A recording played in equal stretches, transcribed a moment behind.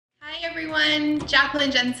everyone,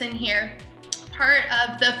 Jacqueline Jensen here, part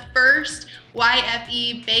of the first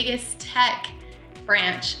YFE Vegas Tech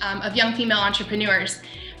branch of Young Female Entrepreneurs.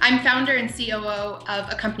 I'm founder and COO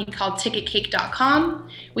of a company called TicketCake.com.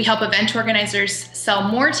 We help event organizers sell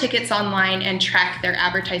more tickets online and track their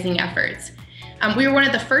advertising efforts. We were one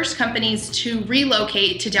of the first companies to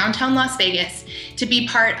relocate to downtown Las Vegas to be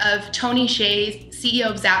part of Tony Hsieh's,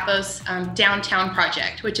 CEO of Zappos, Downtown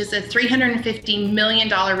Project, which is a $350 million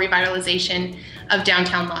revitalization of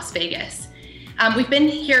downtown Las Vegas. We've been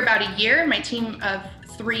here about a year, my team of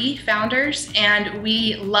 3 founders, and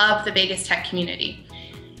we love the Vegas tech community.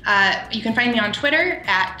 You can find me on Twitter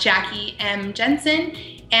at Jackie M. Jensen,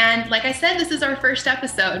 and like I said, this is our first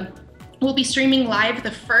episode. We'll be streaming live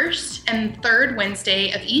the first and third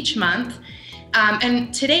Wednesday of each month.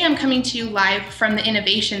 And today I'm coming to you live from the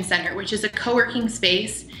Innovation Center, which is a co-working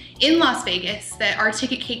space in Las Vegas that our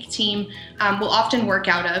Ticket Cake team will often work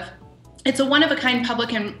out of. It's a one-of-a-kind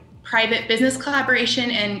public and private business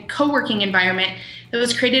collaboration and co-working environment that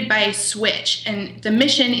was created by Switch, and the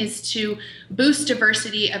mission is to boost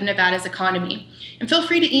diversity of Nevada's economy. And feel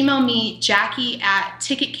free to email me,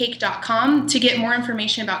 Jackie@ticketcake.com, to get more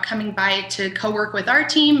information about coming by to co-work with our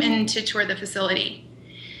team and to tour the facility.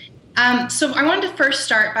 So I wanted to first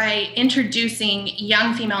start by introducing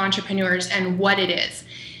Young Female Entrepreneurs and what it is.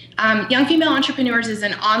 Young Female Entrepreneurs is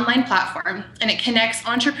an online platform, and it connects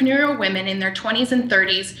entrepreneurial women in their 20s and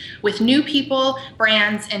 30s with new people,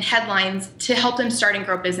 brands, and headlines to help them start and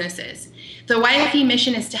grow businesses. The YFE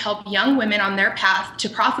mission is to help young women on their path to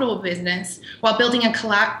profitable business while building a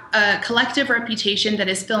collective reputation that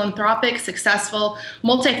is philanthropic, successful,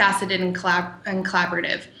 multifaceted, and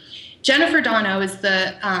collaborative. Jennifer Dono is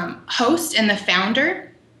the host and the founder.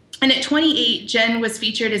 And at 28, Jen was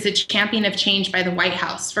featured as a champion of change by the White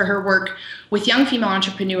House for her work with young female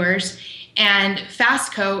entrepreneurs and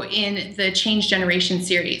FastCo in the Change Generation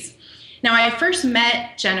series. Now, I first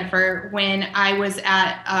met Jennifer when I was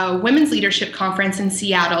at a women's leadership conference in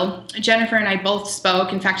Seattle. Jennifer and I both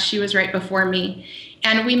spoke. In fact, she was right before me.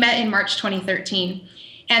 And we met in March 2013.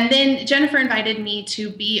 And then Jennifer invited me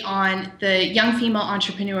to be on the Young Female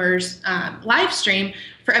Entrepreneurs live stream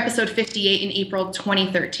for episode 58 in April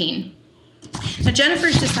 2013. Now,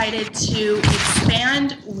 Jennifer's decided to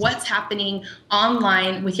expand what's happening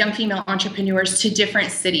online with young female entrepreneurs to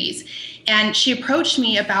different cities. And she approached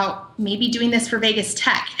me about maybe doing this for Vegas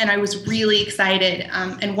Tech. And I was really excited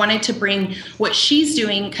and wanted to bring what she's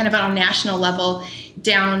doing kind of on a national level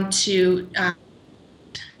down to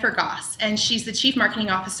for Gosse. And she's the chief marketing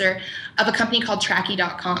officer of a company called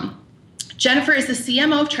Tracky.com. Jennifer is the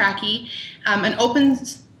CMO of Tracky, an open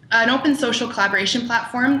social collaboration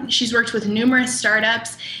platform. She's worked with numerous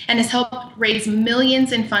startups and has helped raise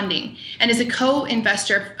millions in funding and is a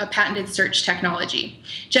co-investor of patented search technology.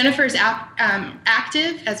 Jennifer is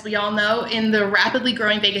active, as we all know, in the rapidly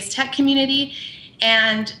growing Vegas tech community,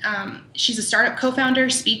 and she's a startup co-founder,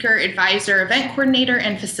 speaker, advisor, event coordinator,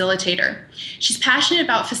 and facilitator. She's passionate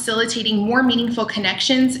about facilitating more meaningful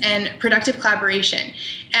connections and productive collaboration,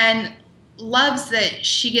 and loves that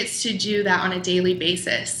she gets to do that on a daily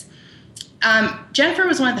basis. Jennifer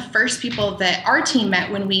was one of the first people that our team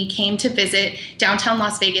met when we came to visit downtown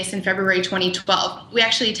Las Vegas in February 2012. We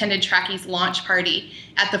actually attended Tracky's launch party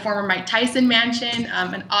at the former Mike Tyson mansion,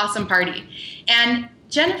 an awesome party. And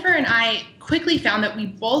Jennifer and I quickly found that we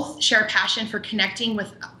both share a passion for connecting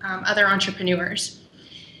with other entrepreneurs.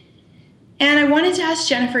 And I wanted to ask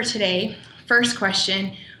Jennifer today, first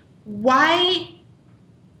question, why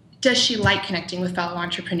does she like connecting with fellow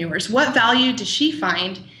entrepreneurs? What value does she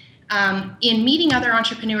find in meeting other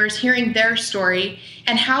entrepreneurs, hearing their story,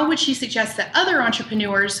 and how would she suggest that other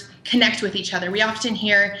entrepreneurs connect with each other? We often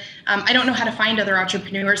hear, I don't know how to find other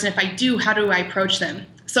entrepreneurs, and if I do, how do I approach them?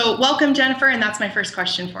 So welcome, Jennifer, and that's my first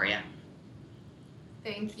question for you.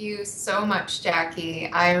 Thank you so much, Jackie.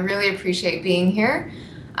 I really appreciate being here.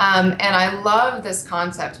 And I love this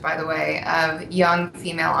concept, by the way, of young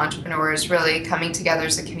female entrepreneurs really coming together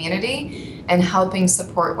as a community and helping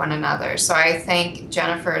support one another. So I thank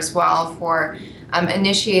Jennifer as well for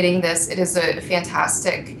initiating this. It is a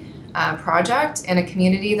fantastic project and a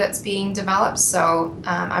community that's being developed. So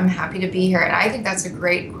I'm happy to be here. And I think that's a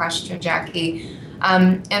great question, Jackie.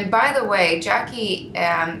 And by the way, Jackie,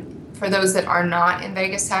 for those that are not in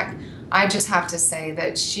Vegas Tech, I just have to say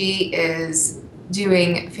that she is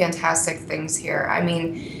doing fantastic things here. I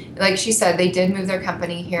mean, like she said, they did move their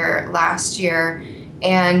company here last year,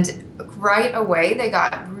 and right away they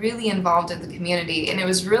got really involved in the community, and it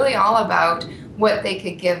was really all about what they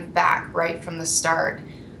could give back right from the start.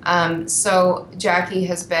 So Jackie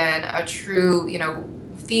has been a true,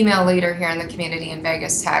 female leader here in the community in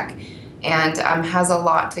Vegas Tech. and has a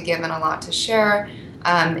lot to give and a lot to share.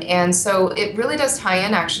 And so it really does tie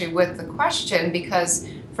in actually with the question, because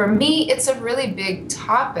for me, it's a really big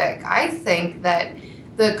topic. I think that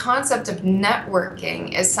the concept of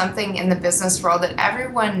networking is something in the business world that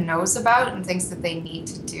everyone knows about and thinks that they need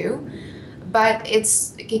to do, but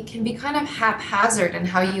it can be kind of haphazard in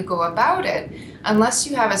how you go about it unless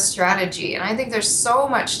you have a strategy. And I think there's so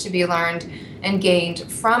much to be learned and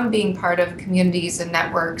gained from being part of communities and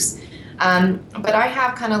networks. But I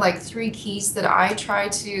have kind of like three keys that I try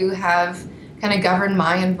to have kind of govern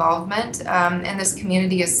my involvement. And this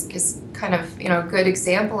community is kind of, a good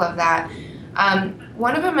example of that.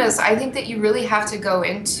 One of them is I think that you really have to go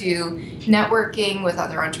into networking with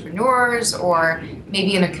other entrepreneurs or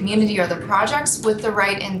maybe in a community or other projects with the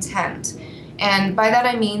right intent. And by that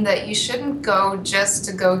I mean that you shouldn't go just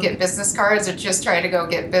to go get business cards or just try to go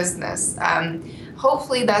get business.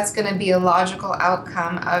 Hopefully that's going to be a logical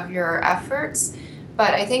outcome of your efforts.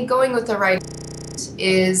 But I think going with the right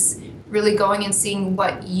is really going and seeing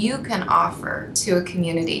what you can offer to a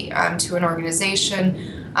community, to an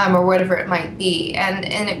organization, or whatever it might be. And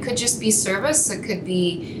it could just be service. It could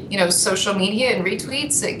be, social media and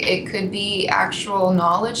retweets. It could be actual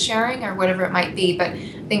knowledge sharing or whatever it might be. But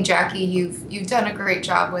I think, Jackie, you've done a great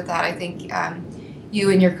job with that. I think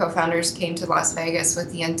you and your co-founders came to Las Vegas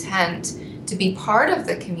with the intent to be part of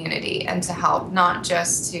the community and to help, not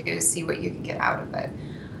just to see what you can get out of it.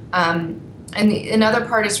 And another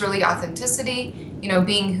part is really authenticity,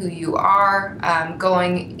 being who you are,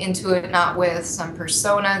 going into it not with some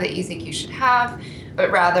persona that you think you should have,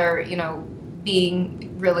 but rather,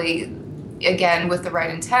 being really, again, with the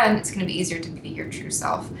right intent. It's going to be easier to be your true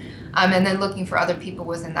self. And then looking for other people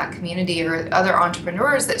within that community or other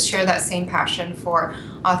entrepreneurs that share that same passion for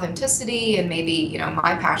authenticity. And maybe,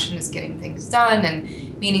 my passion is getting things done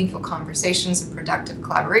and meaningful conversations and productive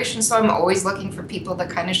collaboration. So I'm always looking for people that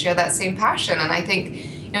kind of share that same passion. And I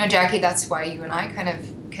think, Jackie, that's why you and I kind of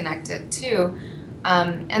connected too.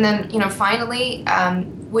 And then, finally,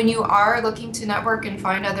 when you are looking to network and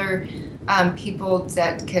find other people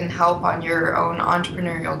that can help on your own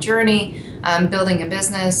entrepreneurial journey, building a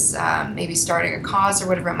business, maybe starting a cause or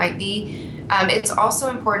whatever it might be. It's also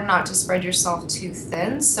important not to spread yourself too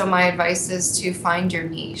thin. So my advice is to find your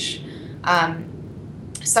niche.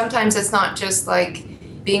 Sometimes it's not just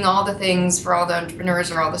like being all the things for all the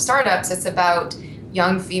entrepreneurs or all the startups. It's about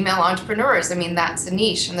young female entrepreneurs. I mean, that's a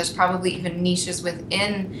niche, and there's probably even niches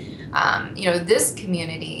within this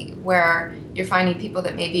community where you're finding people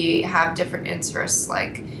that maybe have different interests,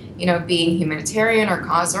 like, being humanitarian or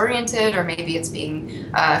cause-oriented, or maybe it's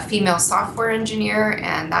being a female software engineer,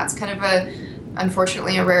 and that's kind of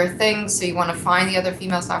unfortunately a rare thing. So you want to find the other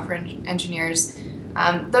female software engineers.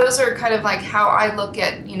 Those are kind of like how I look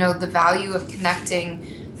at, the value of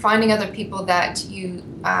connecting, finding other people that you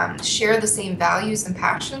share the same values and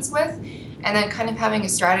passions with, and then kind of having a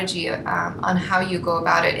strategy on how you go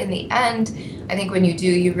about it. In the end, I think when you do,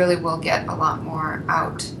 you really will get a lot more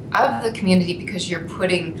out of the community because you're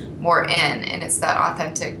putting more in, and it's that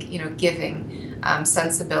authentic, giving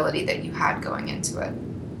sensibility that you had going into it.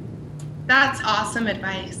 That's awesome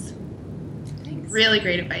advice. Thanks. Really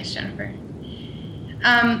great advice, Jennifer.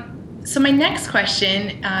 So my next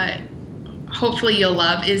question, hopefully you'll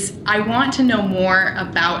love, is I want to know more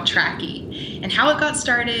about Tracky and how it got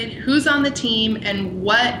started, who's on the team, and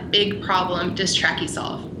what big problem does Tracky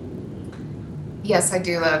solve? Yes, I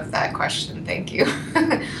do love that question. Thank you.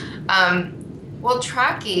 Well,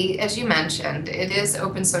 Tracky, as you mentioned, it is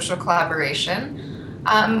open social collaboration.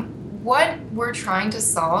 What we're trying to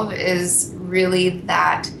solve is really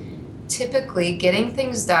that typically getting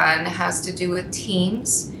things done has to do with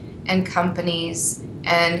teams and companies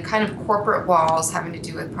and kind of corporate walls having to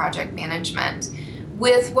do with project management.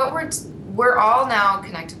 With what we're all now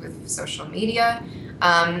connected with social media,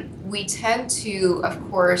 we tend to, of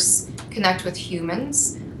course, connect with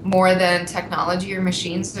humans more than technology or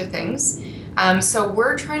machines or things. So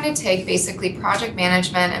we're trying to take basically project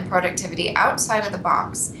management and productivity outside of the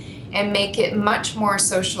box and make it much more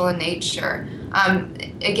social in nature.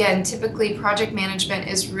 Again, typically project management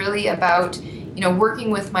is really about, working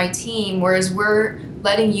with my team, whereas we're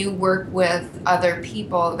letting you work with other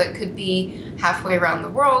people that could be halfway around the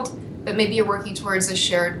world, but maybe you're working towards a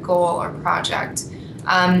shared goal or project.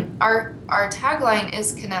 Our tagline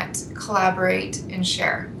is connect, collaborate, and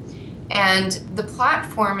share. And the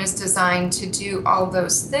platform is designed to do all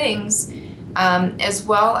those things, as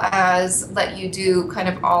well as let you do kind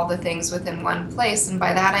of all the things within one place. And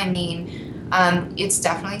by that I mean, it's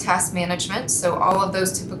definitely task management. So all of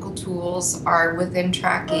those typical tools are within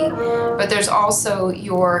Tracky, but there's also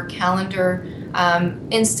your calendar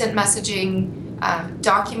instant messaging,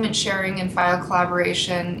 document sharing and file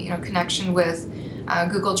collaboration, connection with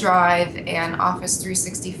Google Drive and Office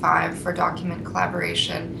 365 for document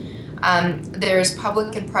collaboration. There's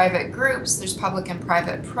public and private groups, there's public and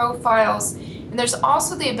private profiles, and there's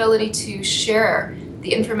also the ability to share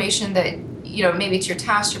the information that, maybe it's your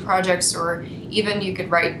tasks, your projects, or even you could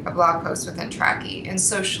write a blog post within Tracky and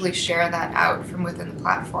socially share that out from within the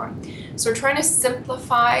platform. So we're trying to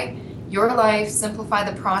simplify your life, simplify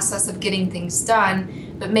the process of getting things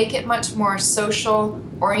done, but make it much more social,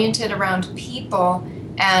 oriented around people,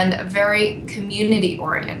 and very community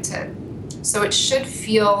oriented. So it should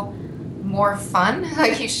feel more fun,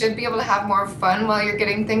 like you should be able to have more fun while you're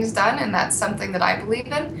getting things done, and that's something that I believe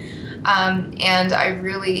in. And I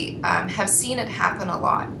really have seen it happen a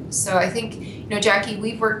lot. So I think, Jackie,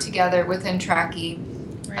 we've worked together within Tracky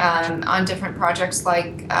on different projects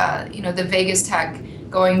like, the Vegas Tech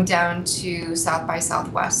going down to South by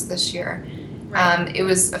Southwest this year. Right. It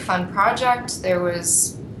was a fun project. There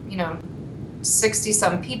was, 60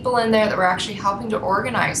 some people in there that were actually helping to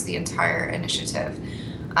organize the entire initiative.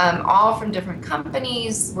 All from different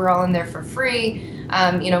companies. We're all in there for free.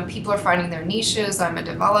 People are finding their niches. I'm a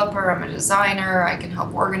developer, I'm a designer, I can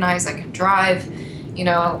help organize, I can drive,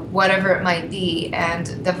 whatever it might be. And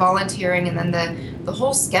the volunteering and then the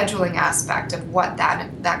whole scheduling aspect of what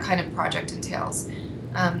that kind of project entails.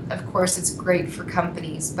 Of course, it's great for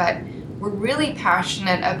companies, but we're really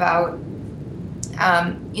passionate about,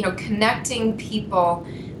 connecting people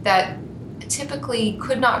that typically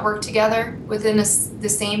could not work together within the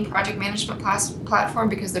same project management platform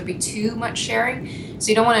because there'd be too much sharing. So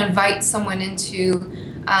you don't want to invite someone into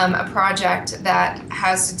a project that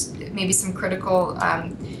has maybe some critical,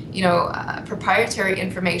 proprietary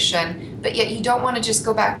information, but yet you don't want to just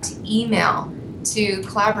go back to email to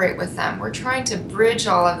collaborate with them. We're trying to bridge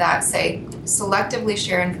all of that, say, selectively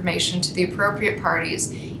share information to the appropriate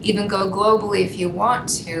parties, even go globally if you want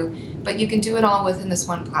to, but you can do it all within this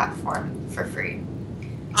one platform for free.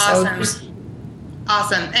 Awesome.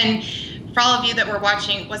 Awesome. And for all of you that were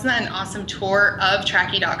watching, wasn't that an awesome tour of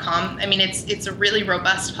Tracky.com? I mean, it's a really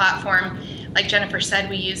robust platform. Like Jennifer said,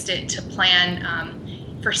 we used it to plan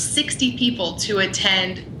for 60 people to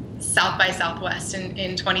attend South by Southwest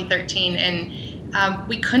in 2013. And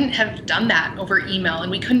we couldn't have done that over email,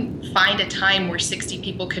 and we couldn't find a time where 60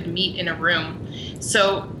 people could meet in a room.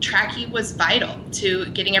 So Tracky was vital to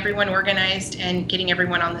getting everyone organized and getting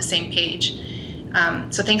everyone on the same page.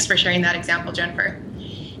 So thanks for sharing that example, Jennifer.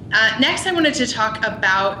 Next, I wanted to talk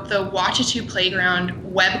about the Watchatu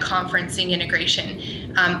Playground web conferencing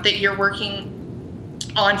integration that you're working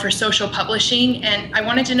on for social publishing. And I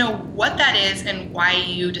wanted to know what that is and why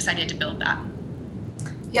you decided to build that.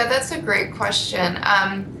 Yeah, that's a great question.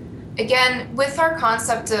 Again, with our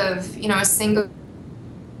concept of, a single,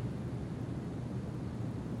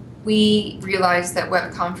 we realized that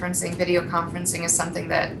web conferencing, video conferencing is something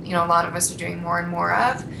that, a lot of us are doing more and more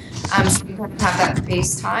of. So you can have that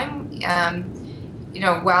FaceTime,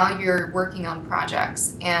 while you're working on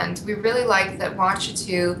projects. And we really like that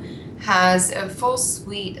Watchatu has a full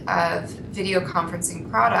suite of video conferencing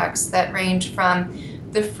products that range from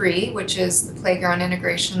the free, which is the playground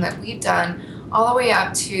integration that we've done, all the way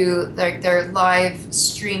up to their live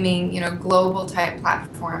streaming, global type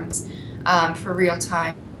platforms for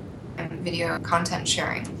real-time video content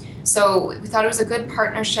sharing. So we thought it was a good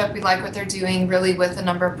partnership. We like what they're doing really with a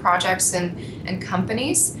number of projects and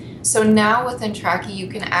companies. So now within Tracky, you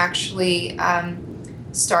can actually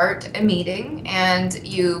start a meeting, and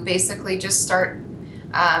you basically just start,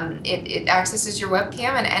 it accesses your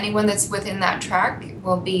webcam, and anyone that's within that track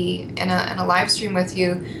will be in a live stream with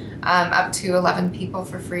you, up to 11 people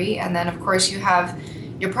for free. And then of course you have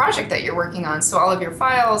your project that you're working on. So all of your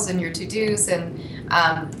files and your to-dos and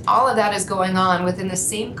all of that is going on within the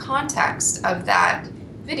same context of that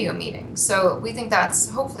video meeting. So we think that's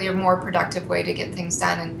hopefully a more productive way to get things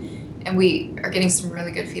done, and we are getting some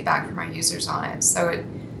really good feedback from our users on it. So it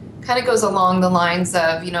kind of goes along the lines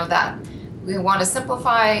of, that we want to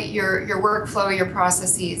simplify your workflow, your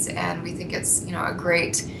processes, and we think it's, a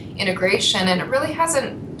great integration, and it really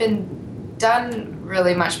hasn't been done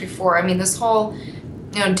really much before. I mean, this whole,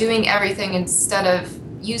 doing everything instead of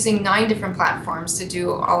using 9 different platforms to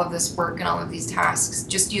do all of this work and all of these tasks,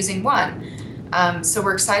 just using one. So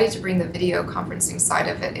we're excited to bring the video conferencing side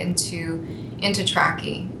of it into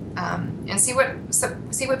Tracky, and see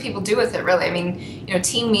what people do with it. Really, I mean,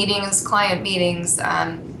 team meetings, client meetings,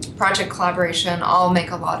 project collaboration, all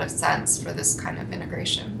make a lot of sense for this kind of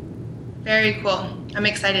integration. Very cool. I'm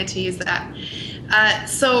excited to use that.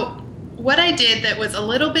 So what I did that was a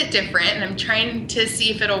little bit different, and I'm trying to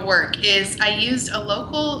see if it'll work, is I used a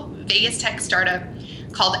local Vegas tech startup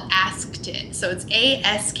called AskDit. So it's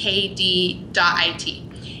ASKD.it.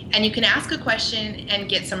 And you can ask a question and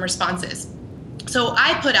get some responses. So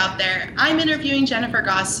I put out there, I'm interviewing Jennifer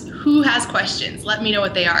Gosse. Who has questions? Let me know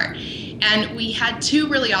what they are. And we had two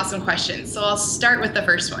really awesome questions. So I'll start with the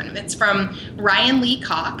first one. It's from Ryan Lee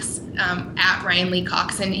Cox, at Ryan Lee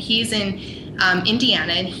Cox, and he's in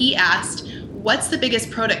Indiana. And he asked, what's the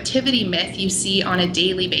biggest productivity myth you see on a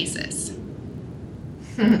daily basis?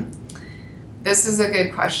 This is a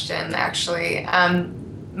good question, actually.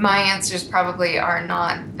 My answers probably are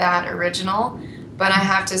not that original, but I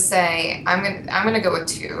have to say I'm gonna go with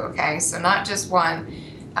two. Okay, so not just one.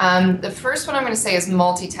 The first one I'm going to say is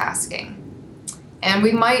multitasking. And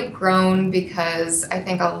we might groan because I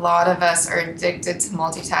think a lot of us are addicted to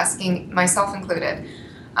multitasking, myself included.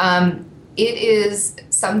 It is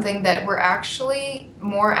something that we're actually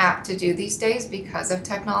more apt to do these days because of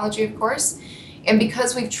technology, of course, and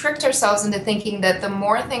because we've tricked ourselves into thinking that the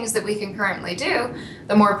more things that we can currently do,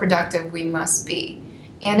 the more productive we must be.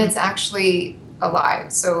 And it's actually a lie.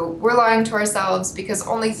 So we're lying to ourselves because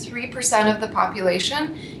only 3% of the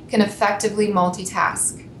population can effectively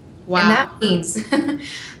multitask. Wow. And that means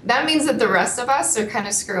that means that the rest of us are kind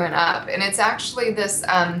of screwing up. And it's actually this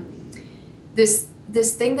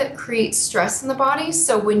thing that creates stress in the body.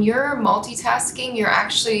 So when you're multitasking,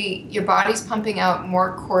 your body's pumping out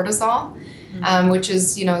more cortisol, which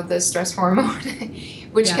is, the stress hormone,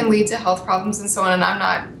 which can lead to health problems and so on. And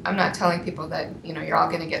I'm not telling people that, you're all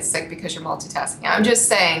going to get sick because you're multitasking. I'm just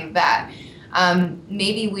saying that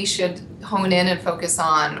maybe we should hone in and focus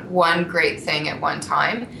on one great thing at one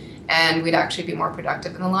time, and we'd actually be more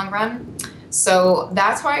productive in the long run. So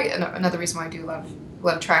that's why another reason why I do love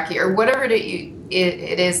Tracky, or whatever it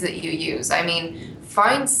is that you use. I mean,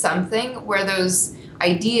 find something where those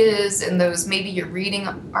ideas and those, maybe you're reading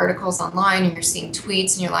articles online and you're seeing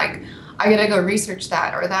tweets and you're like, I gotta go research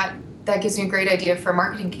that, or that gives me a great idea for a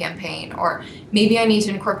marketing campaign, or maybe I need to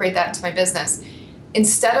incorporate that into my business.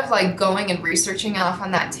 Instead of like going and researching off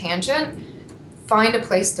on that tangent, find a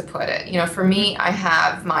place to put it. For me, I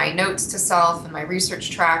have my notes to self and my research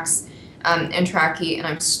tracks and Tracky, and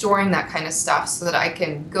I'm storing that kind of stuff so that I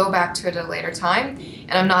can go back to it at a later time,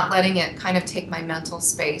 and I'm not letting it kind of take my mental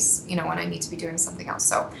space, when I need to be doing something else.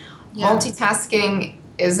 So multitasking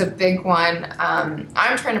is a big one.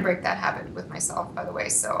 I'm trying to break that habit with myself, by the way.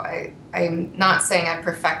 So I'm not saying I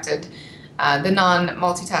perfected the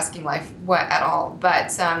non-multitasking life at all,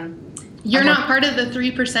 but you're not part of the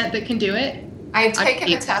 3% that can do it? I've taken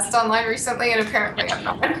a test online recently, and apparently I'm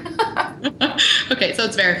not. Okay, so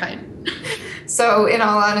it's verified. So in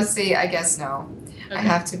all honesty, I guess no. Okay. I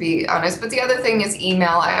have to be honest. But the other thing is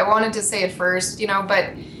email. I wanted to say it first,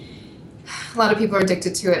 but a lot of people are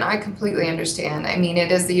addicted to it, and I completely understand. I mean,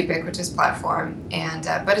 it is the ubiquitous platform, and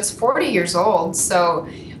but it's 40 years old, so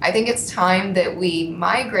I think it's time that we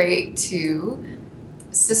migrate to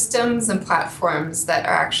systems and platforms that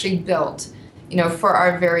are actually built, for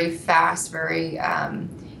our very fast, very,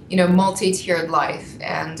 multi-tiered life.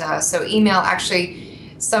 And so email, actually,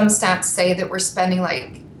 some stats say that we're spending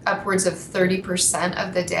like upwards of 30%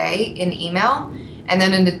 of the day in email, and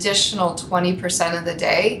then an additional 20% of the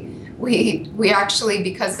day we actually,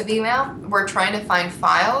 because of email, we're trying to find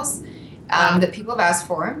files that people have asked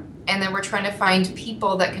for, and then we're trying to find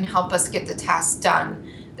people that can help us get the tasks done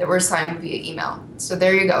that we're assigned via email. So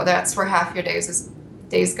there you go. That's where half your days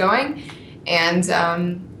going. And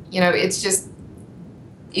it's just,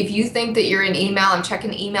 if you think that you're in email, I'm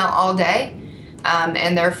checking email all day,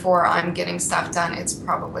 and therefore I'm getting stuff done, it's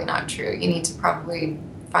probably not true. You need to probably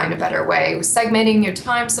find a better way. Segmenting your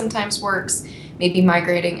time sometimes works. Maybe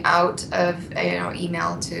migrating out of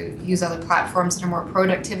email to use other platforms that are more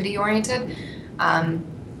productivity oriented.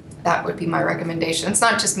 That would be my recommendation. It's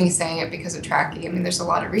not just me saying it because of Tracky. I mean, there's a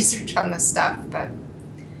lot of research on this stuff, but.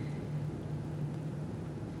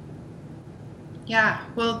 Yeah,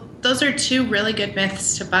 well, those are two really good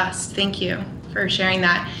myths to bust. Thank you for sharing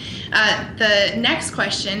that. The next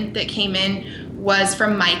question that came in was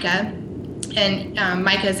from Micah, and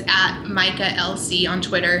Micah's at Micah LC on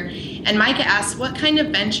Twitter. And Micah asks, what kind of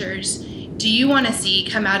ventures do you want to see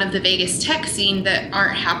come out of the Vegas tech scene that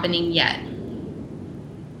aren't happening yet?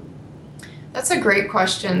 That's a great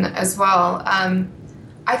question as well.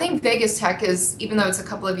 I think Vegas tech is, even though it's a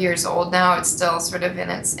couple of years old now, it's still sort of in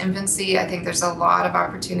its infancy. I think there's a lot of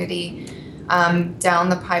opportunity down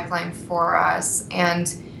the pipeline for us. And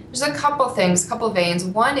there's a couple veins.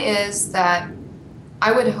 One is that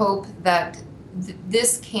I would hope that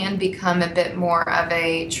this can become a bit more of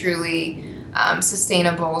a truly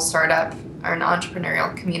sustainable startup or an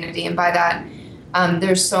entrepreneurial community. And by that,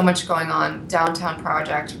 there's so much going on. Downtown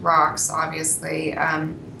Project rocks, obviously.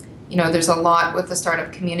 There's a lot with the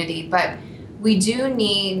startup community, but we do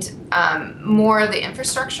need more of the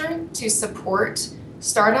infrastructure to support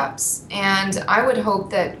startups. And I would hope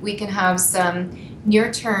that we can have some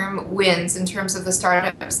near-term wins in terms of the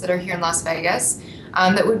startups that are here in Las Vegas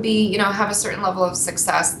that would be, have a certain level of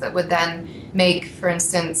success that would then make, for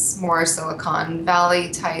instance, more Silicon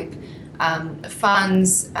Valley type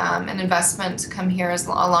funds and investment come here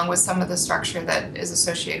along with some of the structure that is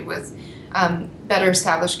associated with better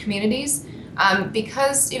established communities.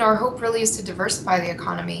 Because, our hope really is to diversify the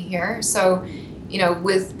economy here. So,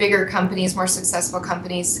 with bigger companies, more successful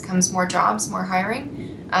companies comes more jobs, more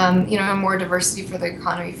hiring, more diversity for the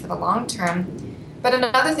economy for the long term. But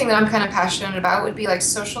another thing that I'm kind of passionate about would be like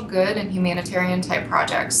social good and humanitarian type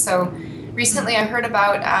projects. So recently I heard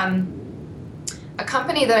about a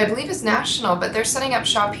company that I believe is national, but they're setting up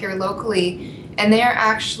shop here locally, and they're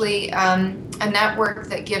actually a network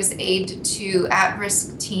that gives aid to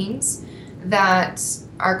at-risk teens that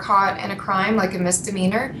are caught in a crime, like a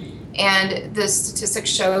misdemeanor. And the statistics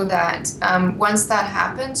show that once that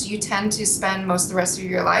happens, you tend to spend most of the rest of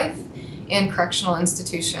your life in correctional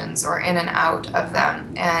institutions or in and out of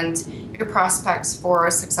them. And your prospects for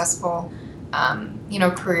a successful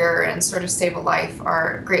career and sort of stable life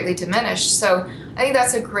are greatly diminished. So I think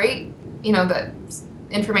that's a great, that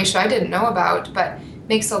information I didn't know about, but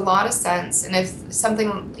makes a lot of sense. And if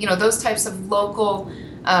something, those types of local,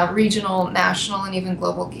 regional, national, and even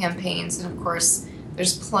global campaigns, and of course,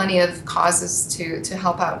 there's plenty of causes to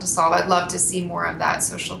help out to solve. I'd love to see more of that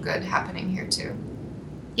social good happening here too.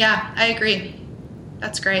 Yeah, I agree.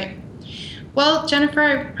 That's great. Well,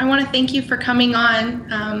 Jennifer, I want to thank you for coming on.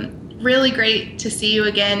 Really great to see you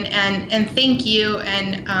again, and thank you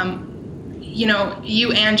and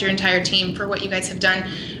you and your entire team for what you guys have done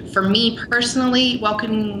for me personally,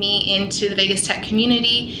 welcoming me into the Vegas tech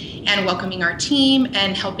community and welcoming our team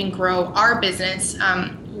and helping grow our business.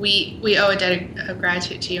 We owe a debt of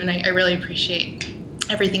gratitude to you, and I really appreciate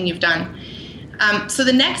everything you've done. So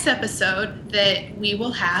the next episode that we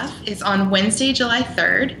will have is on Wednesday, July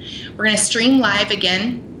 3rd. We're going to stream live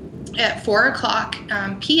again at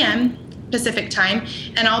 4:00 p.m. Pacific time,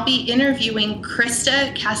 and I'll be interviewing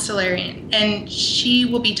Krista Castellarian, and she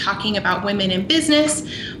will be talking about Women in Business,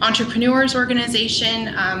 Entrepreneurs Organization,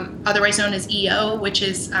 otherwise known as EO, which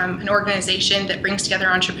is an organization that brings together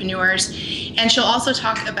entrepreneurs, and she'll also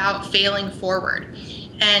talk about failing forward.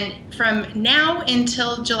 And from now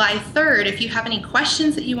until July 3rd, if you have any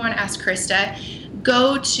questions that you want to ask Krista,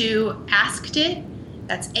 go to AskDit,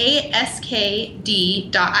 that's askd.it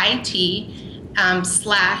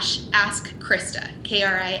 /Ask Krista,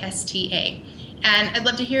 Krista. And I'd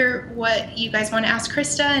love to hear what you guys want to ask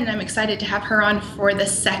Krista, and I'm excited to have her on for the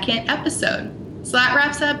second episode. So that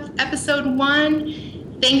wraps up episode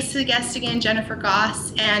 1. Thanks to the guest again, Jennifer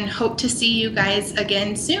Gosse, and hope to see you guys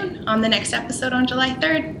again soon on the next episode on July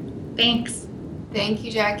 3rd. Thanks. Thank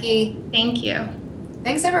you, Jackie. Thank you.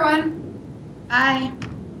 Thanks, everyone. Bye.